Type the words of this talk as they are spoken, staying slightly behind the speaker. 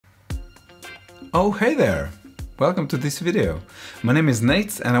Oh, hey there! Welcome to this video. My name is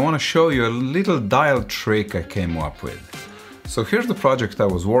Nate and I want to show you a little dial trick I came up with. So here's the project I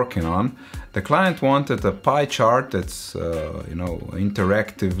was working on. The client wanted a pie chart that's,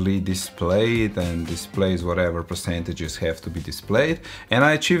 interactively displayed and displays whatever percentages have to be displayed. And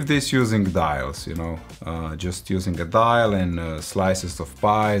I achieved this using dials, just using a dial and slices of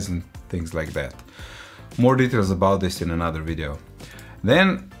pies and things like that. More details about this in another video.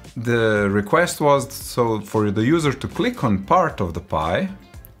 Then the request was for the user to click on part of the pie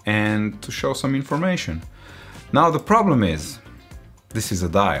and to show some information. Now the problem is, this is a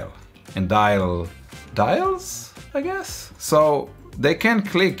dial, and dials, I guess? So they can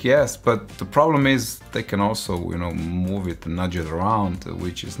click, yes, but the problem is they can also, move it and nudge it around,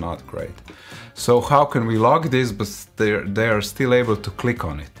 which is not great. So how can we log this, but they are still able to click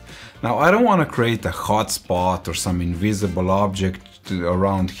on it? Now I don't want to create a hotspot or some invisible object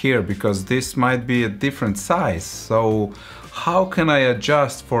around here because this might be a different size. So how can I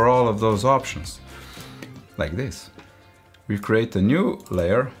adjust for all of those options? Like this. We create a new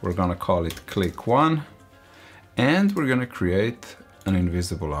layer, we're gonna call it click 1, and we're gonna create an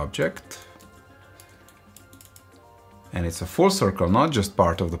invisible object. And it's a full circle, not just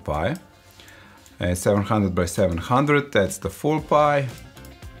part of the pie. 700 by 700, that's the full pie.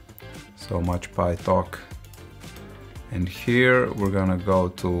 So much pie talk. And here we're gonna go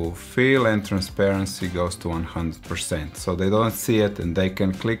to fill and transparency goes to 100%. So they don't see it and they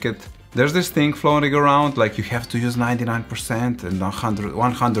can click it. There's this thing floating around like you have to use 99% and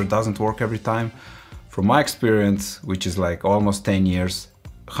 100 doesn't work every time. From my experience, which is like almost 10 years,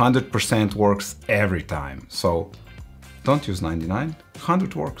 100% works every time. So don't use 99,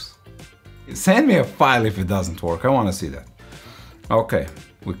 100 works. Send me a file if it doesn't work, I wanna see that. Okay,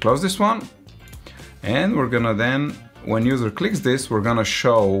 we close this one and we're gonna then, when user clicks this, we're gonna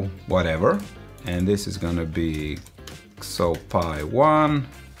show whatever, and this is gonna be pie 1,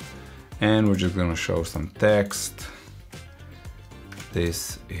 and we're just gonna show some text.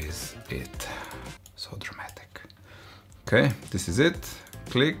 This is it. So dramatic. Okay, this is it.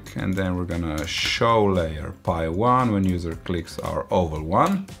 Click, and then we're gonna show layer pie 1 when user clicks our oval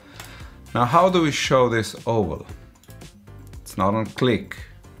 1. Now how do we show this oval? It's not on click,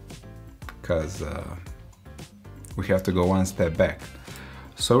 because we have to go one step back.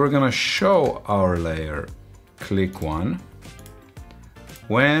 So we're gonna show our layer click 1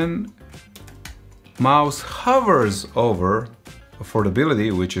 when mouse hovers over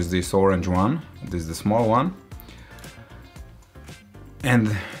affordability, which is this orange one, this is the small one.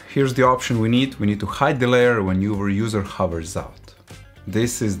 And here's the option we need to hide the layer when your user hovers out.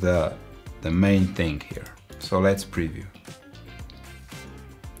 This is the main thing here. So let's preview.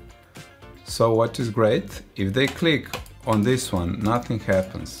 So what is great, if they click on this one, nothing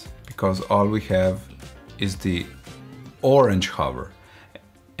happens because all we have is the orange hover.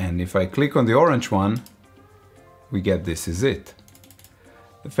 And if I click on the orange one, we get this is it.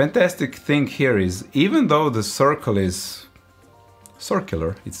 The fantastic thing here is, even though the circle is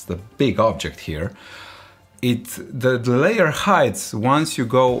circular, it's the big object here, the layer hides once you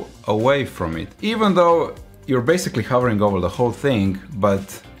go away from it. Even though you're basically hovering over the whole thing,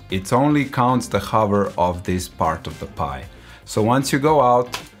 but it only counts the hover of this part of the pie. So once you go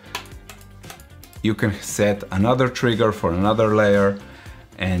out, you can set another trigger for another layer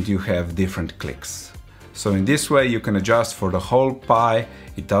and you have different clicks. So in this way you can adjust for the whole pie.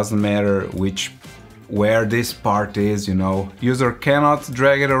 It doesn't matter where this part is, User cannot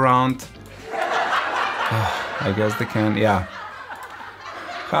drag it around. I guess they can, yeah.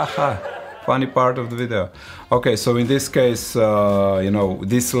 Haha. Funny part of the video. Okay, so in this case,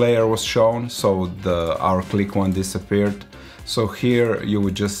 this layer was shown, so our click 1 disappeared. So here you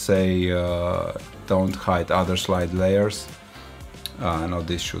would just say, don't hide other slide layers. Now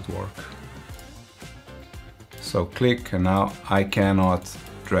this should work. So click, and now I cannot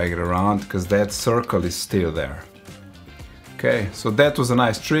drag it around because that circle is still there. Okay, so that was a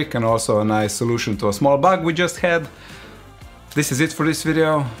nice trick and also a nice solution to a small bug we just had. This is it for this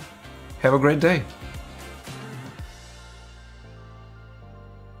video. Have a great day.